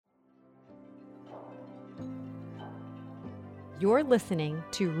You're listening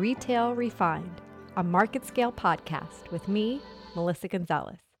to Retail Refined, a market scale podcast with me, Melissa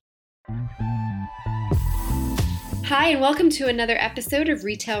Gonzalez. Hi, and welcome to another episode of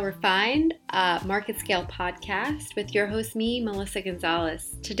Retail Refined, a market scale podcast with your host, me, Melissa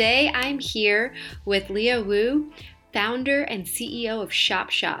Gonzalez. Today, I'm here with Leah Wu, founder and CEO of Shop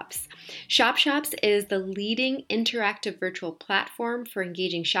Shops. Shop Shops is the leading interactive virtual platform for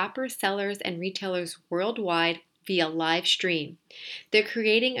engaging shoppers, sellers, and retailers worldwide via live stream. They're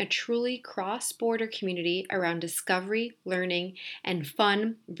creating a truly cross-border community around discovery, learning, and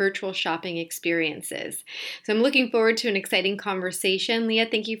fun virtual shopping experiences. So I'm looking forward to an exciting conversation. Leah,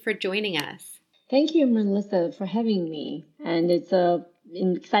 thank you for joining us. Thank you, Melissa, for having me. And it's an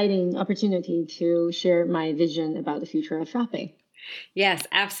exciting opportunity to share my vision about the future of shopping. Yes,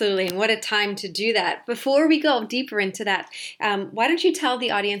 absolutely. And what a time to do that. Before we go deeper into that, why don't you tell the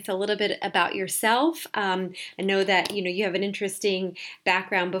audience a little bit about yourself? I know that you have an interesting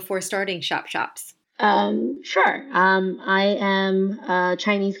background before starting Shop Shops. Sure. I am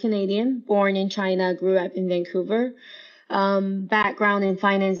Chinese Canadian, born in China, grew up in Vancouver. Background in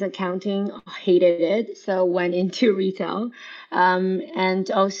finance accounting, hated it, so went into retail,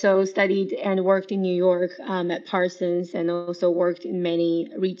 and also studied and worked in New York at Parsons, and also worked in many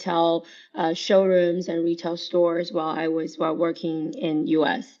retail showrooms and retail stores while working in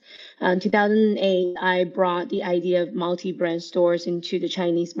US. In 2008, I brought the idea of multi-brand stores into the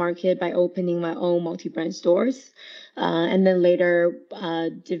Chinese market by opening my own multi-brand stores. And then later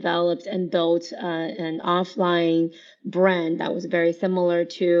developed and built an offline brand that was very similar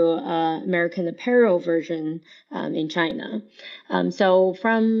to American Apparel version in China. So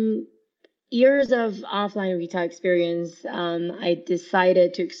from years of offline retail experience, I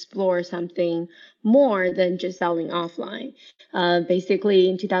decided to explore something more than just selling offline. Basically,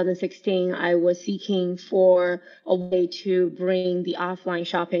 in 2016, I was seeking for a way to bring the offline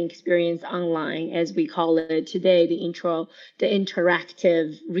shopping experience online, as we call it today, the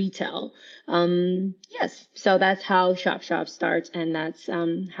interactive retail. Yes, so that's how Shop Shop starts, and that's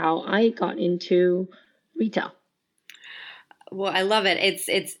how I got into retail. Well, I love it.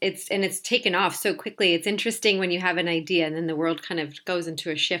 It's taken off so quickly. It's interesting when you have an idea and then the world kind of goes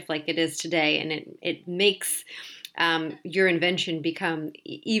into a shift like it is today, and it makes your invention become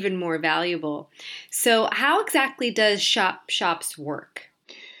even more valuable. So, how exactly does Shop Shops work?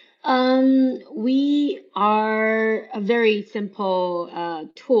 We are a very simple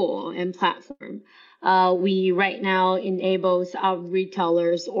tool and platform. We right now enables our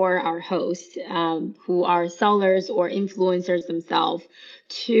retailers or our hosts who are sellers or influencers themselves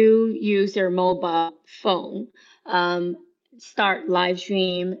to use their mobile phone, start live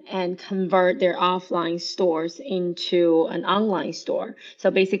stream and convert their offline stores into an online store. So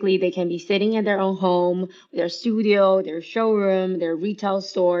basically they can be sitting in their own home, their studio, their showroom, their retail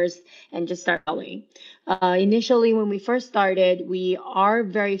stores, and just start selling. Initially, when we first started, we are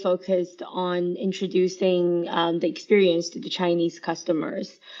very focused on introducing the experience to the Chinese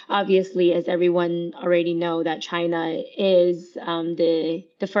customers. Obviously, as everyone already know, that China is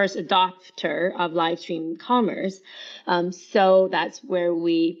the first adopter of live stream commerce. So that's where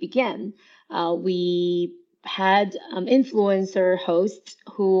we began. We had influencer hosts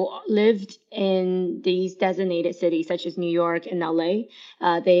who lived in these designated cities such as New York and LA.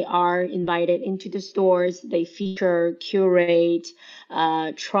 They are invited into the stores. They feature, curate,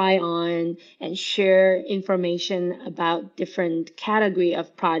 try on, and share information about different category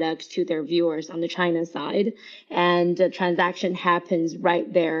of products to their viewers on the China side. And the transaction happens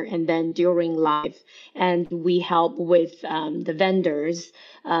right there and then during live. And we help with the vendors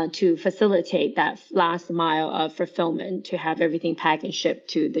to facilitate that last mile of fulfillment to have everything packed and shipped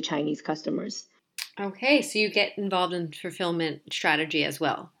to the Chinese customers. Okay, so you get involved in fulfillment strategy as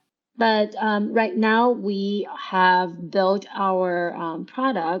well. But right now we have built our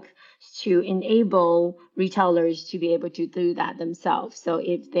product to enable retailers to be able to do that themselves. So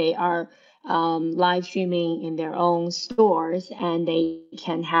if they are live streaming in their own stores, and they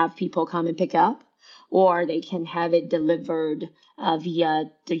can have people come and pick up, or they can have it delivered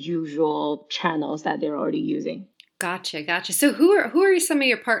via the usual channels that they're already using. Gotcha. So who are some of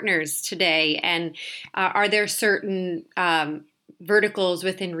your partners today, and are there certain verticals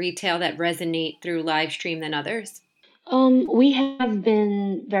within retail that resonate through live stream than others? We have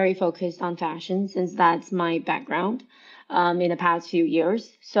been very focused on fashion since that's my background in the past few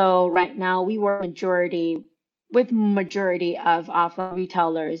years. So right now we work majority of offline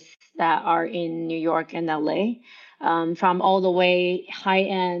retailers that are in New York and LA, from all the way high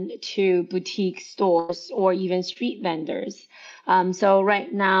end to boutique stores or even street vendors. So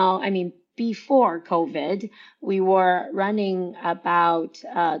right now, I mean, before COVID, we were running about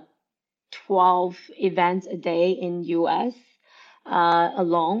 12 events a day in US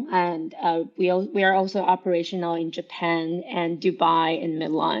alone, and we are also operational in Japan and Dubai and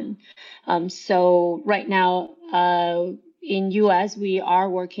Milan. So right now in US, we are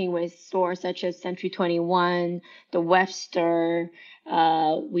working with stores such as Century 21, the Webster.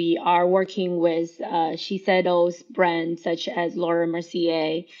 We are working with Shiseido's brands such as Laura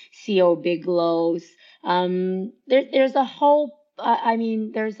Mercier, CO Biglows. There's a whole I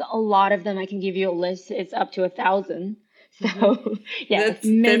mean, there's a lot of them. I can give you a list. It's up to 1,000. So yes, That's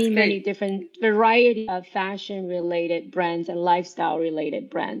many great. different variety of fashion related brands and lifestyle related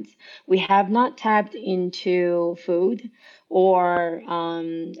brands. We have not tapped into food or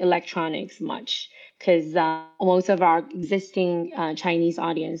electronics much because most of our existing Chinese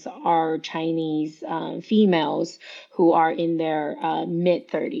audience are Chinese females who are in their mid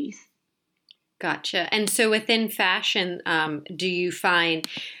 30s. Gotcha. And so within fashion, do you find,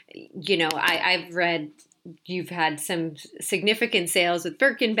 I've read you've had some significant sales with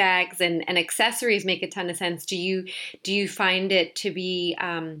Birkin bags and accessories make a ton of sense. Do you find it to be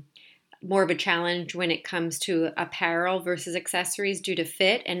more of a challenge when it comes to apparel versus accessories due to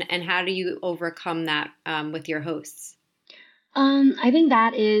fit? And how do you overcome that with your hosts? I think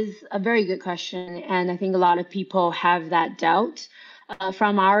that is a very good question, and I think a lot of people have that doubt.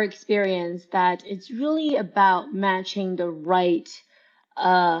 From our experience, that it's really about matching the right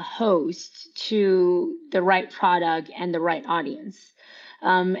host to the right product and the right audience.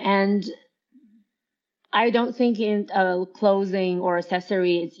 And I don't think in clothing or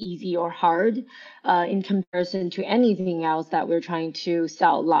accessory it's easy or hard in comparison to anything else that we're trying to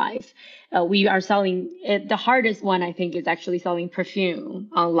sell live. We are selling the hardest one, I think, is actually selling perfume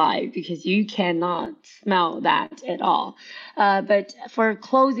on live because you cannot smell that at all. But for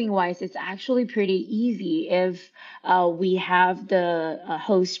clothing wise, it's actually pretty easy if we have the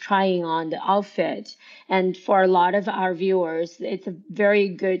host trying on the outfit. And for a lot of our viewers, it's very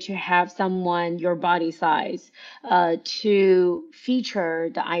good to have someone your body size to feature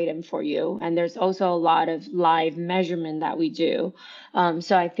the item for you. And there's also a lot of live measurement that we do.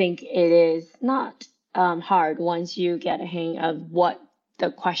 So I think it is not hard once you get a hang of what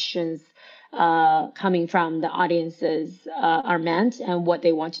the questions coming from the audiences are meant and what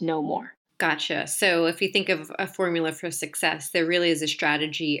they want to know more. Gotcha. So if you think of a formula for success, there really is a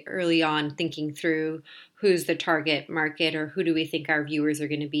strategy early on thinking through who's the target market or who do we think our viewers are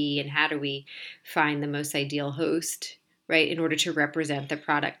going to be and how do we find the most ideal host, right, in order to represent the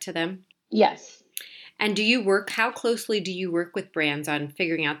product to them. Yes. And how closely do you work with brands on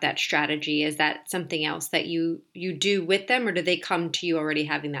figuring out that strategy? Is that something else that you do with them or do they come to you already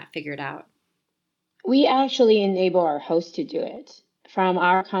having that figured out? We actually enable our hosts to do it from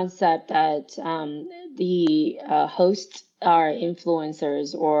our concept that the hosts are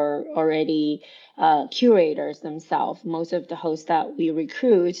influencers or already curators themselves. Most of the hosts that we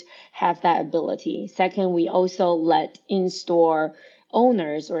recruit have that ability. Second, we also let in-store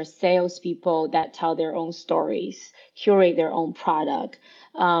owners or salespeople that tell their own stories, curate their own product.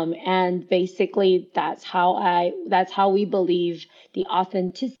 And basically that's how we believe the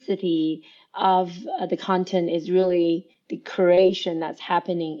authenticity of the content is really the creation that's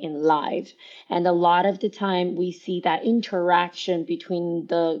happening in live. And a lot of the time we see that interaction between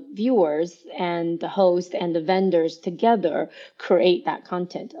the viewers and the host and the vendors together create that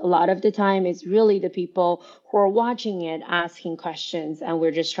content. A lot of the time it's really the people who are watching it asking questions and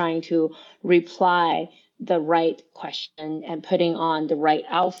we're just trying to reply the right question and putting on the right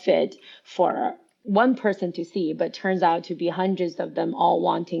outfit for one person to see, but turns out to be hundreds of them all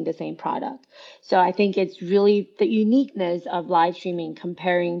wanting the same product. So I think it's really the uniqueness of live streaming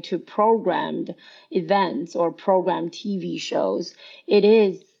comparing to programmed events or programmed TV shows. It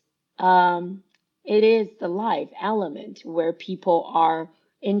is the live element where people are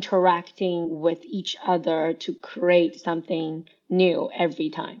interacting with each other to create something new every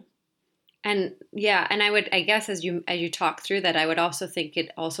time. And yeah, and I guess as you talk through that, I would also think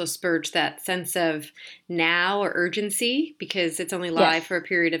it also spurred that sense of now or urgency because it's only live Yes, for a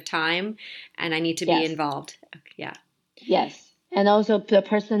period of time and I need to be yes. involved. Yeah. Yes. And also the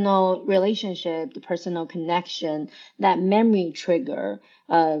personal relationship, the personal connection, that memory trigger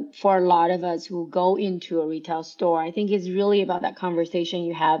for a lot of us who go into a retail store, I think is really about that conversation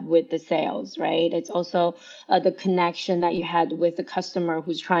you have with the sales, right? It's also the connection that you had with the customer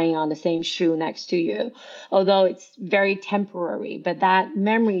who's trying on the same shoe next to you. Although it's very temporary, but that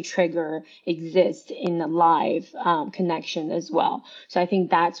memory trigger exists in the live connection as well. So I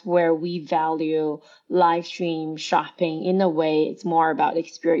think that's where we value live stream shopping in a way it's more about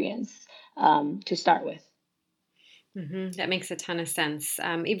experience to start with. That makes a ton of sense.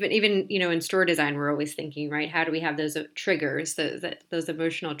 Even in store design, we're always thinking, right? How do we have those triggers, those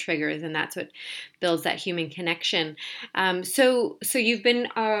emotional triggers, and that's what builds that human connection. So you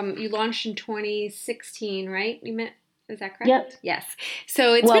launched in 2016, right? Is that correct? Yep. Yes.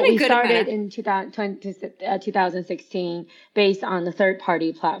 So it's Well, been a we good amount started of. in 2016 based on the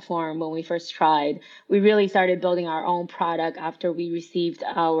third-party platform when we first tried. We really started building our own product after we received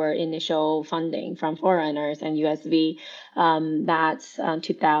our initial funding from Forerunners and USV. That's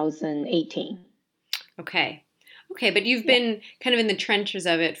 2018. Okay, but you've been kind of in the trenches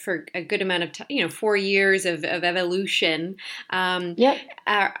of it for a good amount of time, 4 years of evolution. Yep.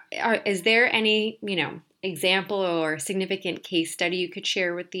 Is there any, example or significant case study you could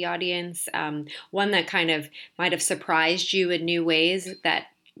share with the audience? One that kind of might have surprised you in new ways that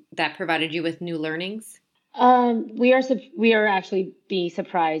provided you with new learnings? We are actually being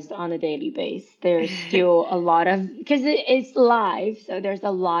surprised on a daily basis. There's still a lot of because it's live, so there's a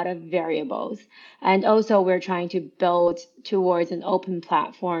lot of variables, and also we're trying to build towards an open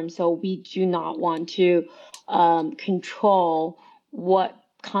platform, so we do not want to control what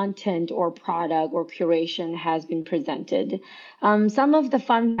content or product or curation has been presented. Some of the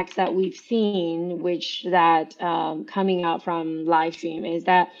fun facts that we've seen, which that coming out from live stream, is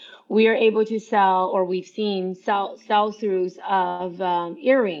that we are able to sell, or we've seen sell-throughs of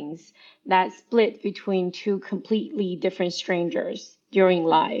earrings that split between two completely different strangers during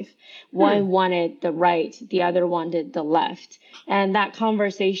live. One wanted the right, the other wanted the left. And that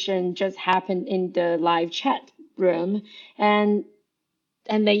conversation just happened in the live chat room. And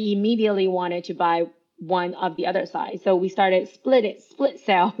they immediately wanted to buy one of the other side. So we started split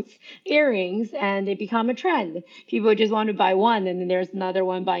sales earrings, and it become a trend. People just want to buy one, and then there's another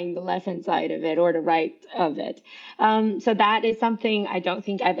one buying the left hand side of it or the right of it. So that is something I don't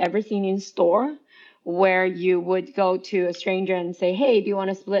think I've ever seen in store, where you would go to a stranger and say, "Hey, do you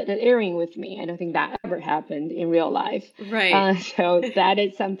want to split an earring with me?" I don't think that ever happened in real life. Right. So that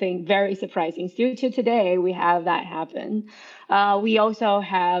is something very surprising. Still to today, we have that happen. We also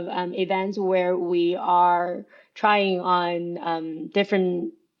have events where we are trying on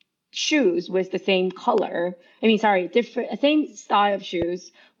different shoes with the same color. Different same style of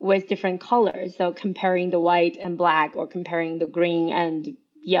shoes with different colors. So comparing the white and black, or comparing the green and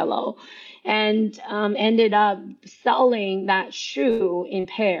yellow, and ended up selling that shoe in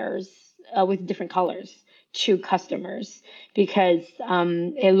pairs with different colors to customers because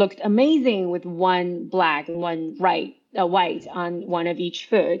it looked amazing with one black and one white on one of each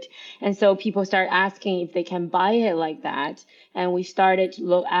foot. And so people start asking if they can buy it like that. And we started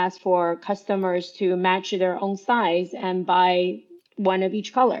to ask for customers to match their own size and buy one of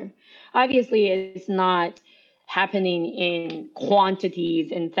each color. Obviously, it's not happening in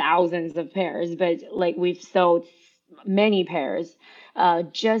quantities in thousands of pairs, but like we've sold many pairs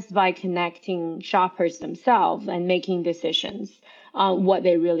just by connecting shoppers themselves and making decisions on what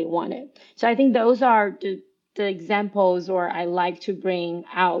they really wanted. So I think those are the examples, or I like to bring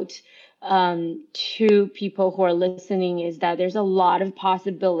out to people who are listening, is that there's a lot of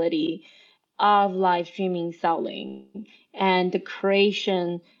possibility of live streaming selling and the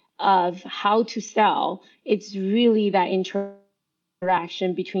creation of how to sell. It's really that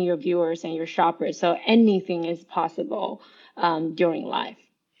interaction between your viewers and your shoppers. So anything is possible during live.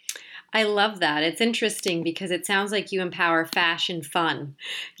 I love that. It's interesting because it sounds like you empower fashion fun,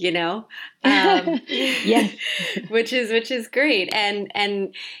 you know, Yes. which is great.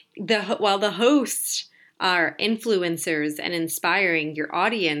 And while the hosts are influencers and inspiring, your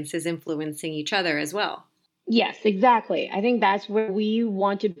audience is influencing each other as well. Yes, exactly. I think that's where we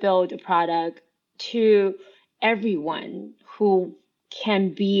want to build a product to everyone who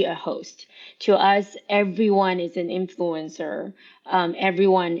can be a host. To us, everyone is an influencer.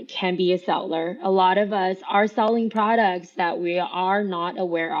 Everyone can be a seller. A lot of us are selling products that we are not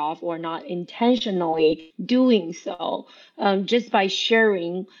aware of or not intentionally doing so. Just by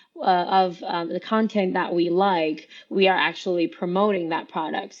sharing of the content that we like, we are actually promoting that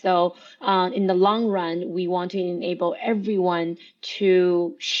product. So in the long run, we want to enable everyone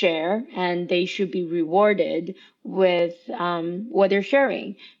to share, and they should be rewarded with what they're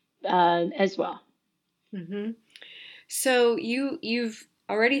sharing as well. Mm-hmm. So you've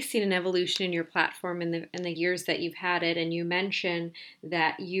already seen an evolution in your platform in the years that you've had it, and you mentioned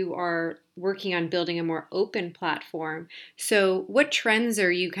that you are working on building a more open platform. So what trends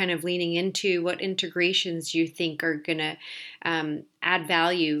are you kind of leaning into? What integrations do you think are going to add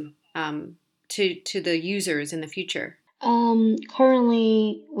value to the users in the future?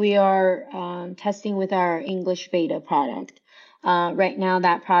 Currently, we are testing with our English beta product. Right now,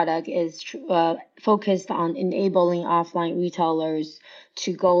 that product is focused on enabling offline retailers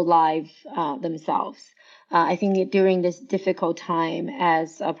to go live themselves. I think during this difficult time,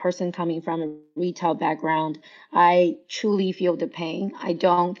 as a person coming from a retail background, I truly feel the pain. I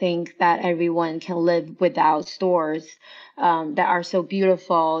don't think that everyone can live without stores that are so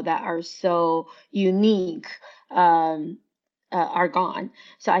beautiful, that are so unique. Um, are gone.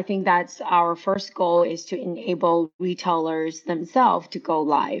 So I think that's our first goal, is to enable retailers themselves to go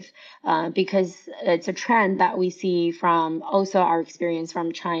live, because it's a trend that we see from also our experience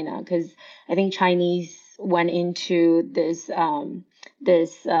from China. Because I think Chinese went into this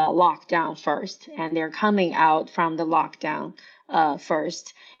lockdown first, and they're coming out from the lockdown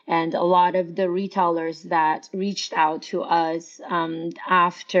first. And a lot of the retailers that reached out to us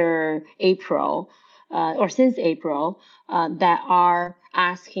after April, or since April, that are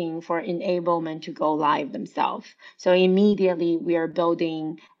asking for enablement to go live themselves. So immediately we are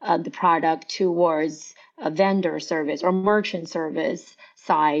building the product towards a vendor service or merchant service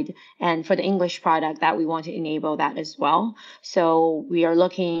side. And for the English product, that we want to enable that as well. So we are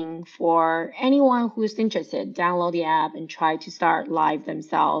looking for anyone who's interested, download the app and try to start live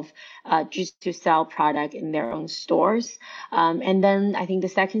themselves, just to sell product in their own stores. And then I think the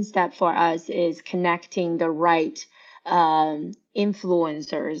second step for us is connecting the right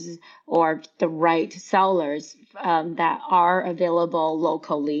influencers or the right sellers that are available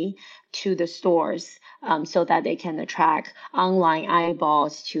locally to the stores, so that they can attract online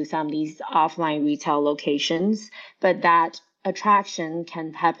eyeballs to some of these offline retail locations. But that attraction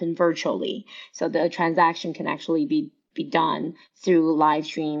can happen virtually. So the transaction can actually be done through live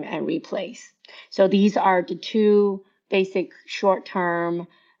stream and replays. So these are the two basic short-term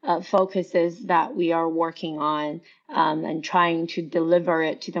focuses that we are working on, and trying to deliver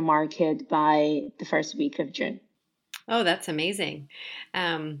it to the market by the first week of June. Oh, that's amazing.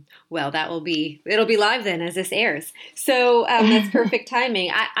 Well, it'll be live then as this airs. So that's perfect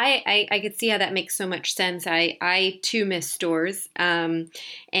timing. I could see how that makes so much sense. I too miss stores. And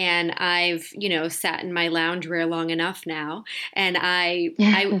I've, sat in my lounge wear long enough now, and I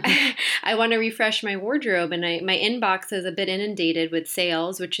want to refresh my wardrobe, and my inbox is a bit inundated with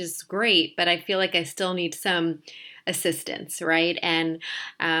sales, which is great, but I feel like I still need some assistance, right? And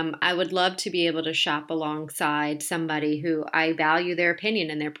I would love to be able to shop alongside somebody who I value their opinion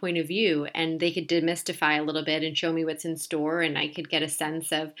and their point of view, and they could demystify a little bit and show me what's in store, and I could get a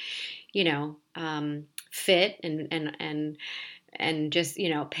sense of, fit and just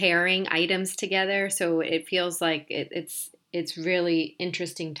pairing items together. So it feels like it's really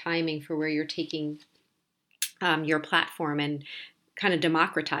interesting timing for where you're taking your platform and kind of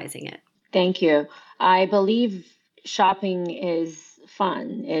democratizing it. Thank you. I believe shopping is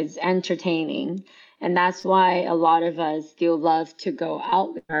fun, is entertaining. And that's why a lot of us still love to go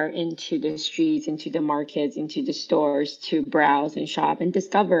out there into the streets, into the markets, into the stores to browse and shop and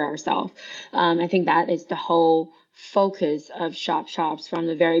discover ourselves. I think that is the whole focus of Shops from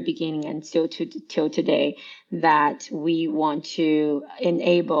the very beginning and still till today, that we want to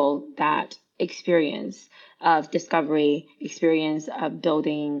enable that experience of discovery, experience of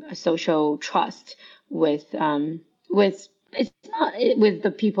building a social trust with it's not with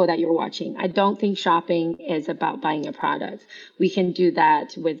the people that you're watching. I don't think shopping is about buying a product. We can do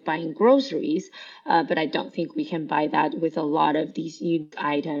that with buying groceries, but I don't think we can buy that with a lot of these unique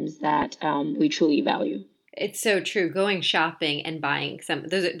items that we truly value. It's so true. Going shopping and buying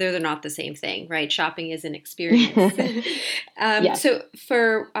those are not the same thing, right? Shopping is an experience. Yes. So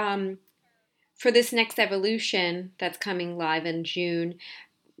for this next evolution that's coming live in June,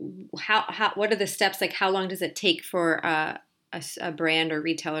 what are the steps? Like, how long does it take for a brand or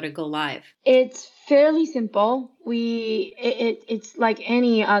retailer to go live? It's fairly simple. It's like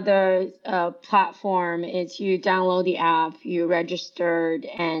any other platform. It's you download the app, you registered,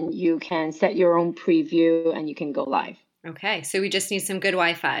 and you can set your own preview, and you can go live. Okay, so we just need some good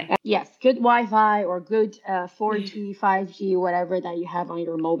Wi-Fi. Yes, good Wi-Fi or good 4G, 5G, whatever that you have on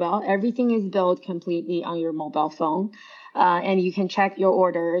your mobile. Everything is built completely on your mobile phone. And you can check your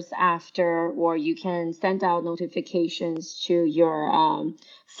orders after, or you can send out notifications to your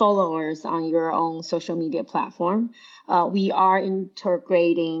followers on your own social media platform. We are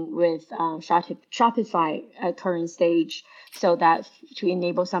integrating with Shopify at current stage, so that to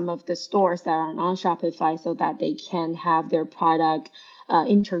enable some of the stores that are on Shopify, so that they can have their product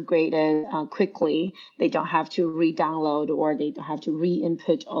integrated quickly. They don't have to re-download or they don't have to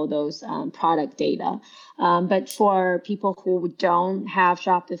re-input all those product data. But for people who don't have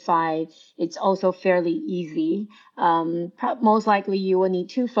Shopify, it's also fairly easy. Most likely you will need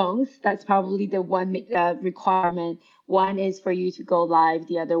two phones. That's probably the one requirement. One is for you to go live.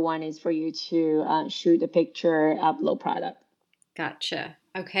 The other one is for you to shoot a picture, upload product. Gotcha.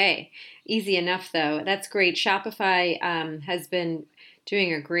 Okay. Easy enough, though. That's great. Shopify has been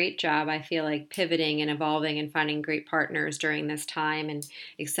doing a great job, I feel like, pivoting and evolving and finding great partners during this time and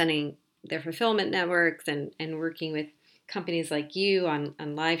extending their fulfillment networks and working with companies like you on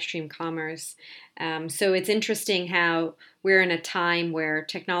live stream commerce. So it's interesting how we're in a time where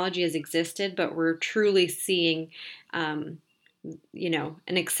technology has existed, but we're truly seeing an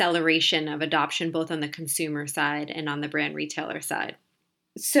acceleration of adoption both on the consumer side and on the brand retailer side.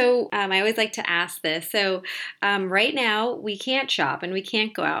 So I always like to ask this. So right now we can't shop and we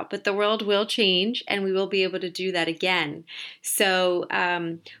can't go out, but the world will change and we will be able to do that again. So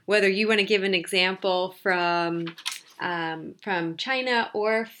whether you want to give an example from China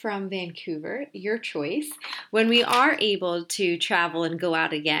or from Vancouver, your choice. When we are able to travel and go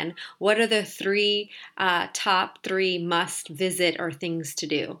out again, what are the top three must visit or things to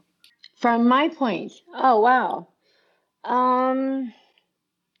do? From my point, oh wow.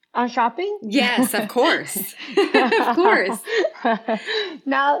 On shopping? Yes, of course. Of course.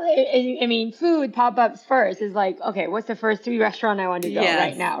 Now, I mean, food pop-ups first is like, okay, what's the first 3 restaurant I want to go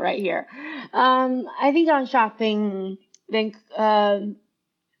right now, right here? I think on shopping, I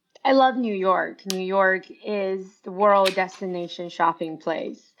love New York. New York is the world destination shopping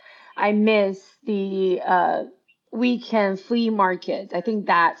place. I miss the weekend flea market. I think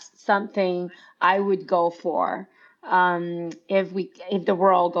that's something I would go for. If the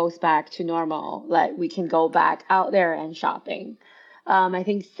world goes back to normal, like we can go back out there and shopping. I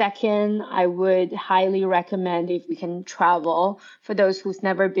think second, I would highly recommend if we can travel. For those who's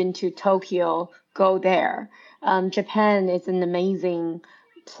never been to Tokyo, go there. Japan is an amazing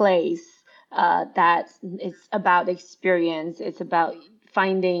place that is about experience. It's about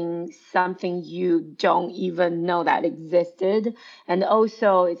finding something you don't even know that existed, and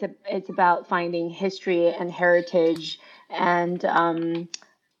also it's about finding history and heritage and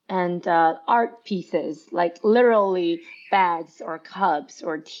art pieces, like literally bags or cups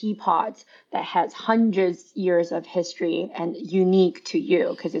or teapots that has hundreds years of history and unique to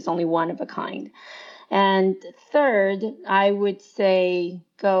you because it's only one of a kind. And third, I would say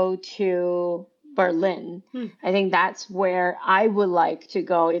go to Berlin. I think that's where I would like to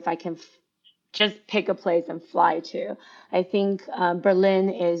go if I can just pick a place and fly to. I think Berlin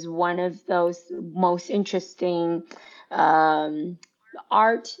is one of those most interesting art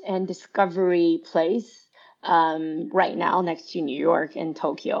and discovery place right now next to New York and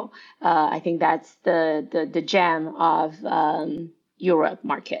Tokyo. I think that's the gem of Europe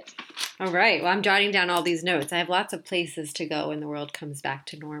market. All right. Well, I'm jotting down all these notes. I have lots of places to go when the world comes back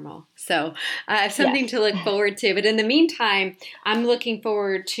to normal. So I have something to look forward to. But in the meantime, I'm looking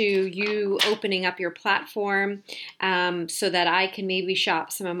forward to you opening up your platform so that I can maybe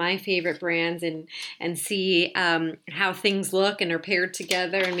shop some of my favorite brands and see how things look and are paired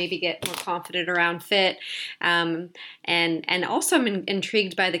together and maybe get more confident around fit. And also I'm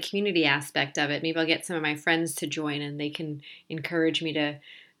intrigued by the community aspect of it. Maybe I'll get some of my friends to join and they can encourage me to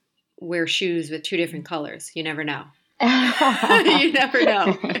wear shoes with 2 different colors. You never know. You never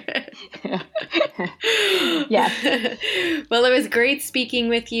know. Yes. Well, it was great speaking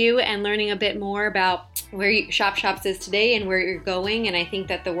with you and learning a bit more about where Shop Shops is today and where you're going. And I think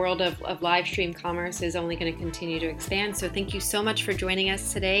that the world of live stream commerce is only going to continue to expand. So thank you so much for joining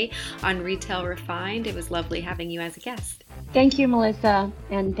us today on Retail Refined. It was lovely having you as a guest. Thank you, Melissa.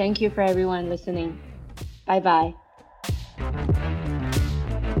 And thank you for everyone listening. Bye-bye.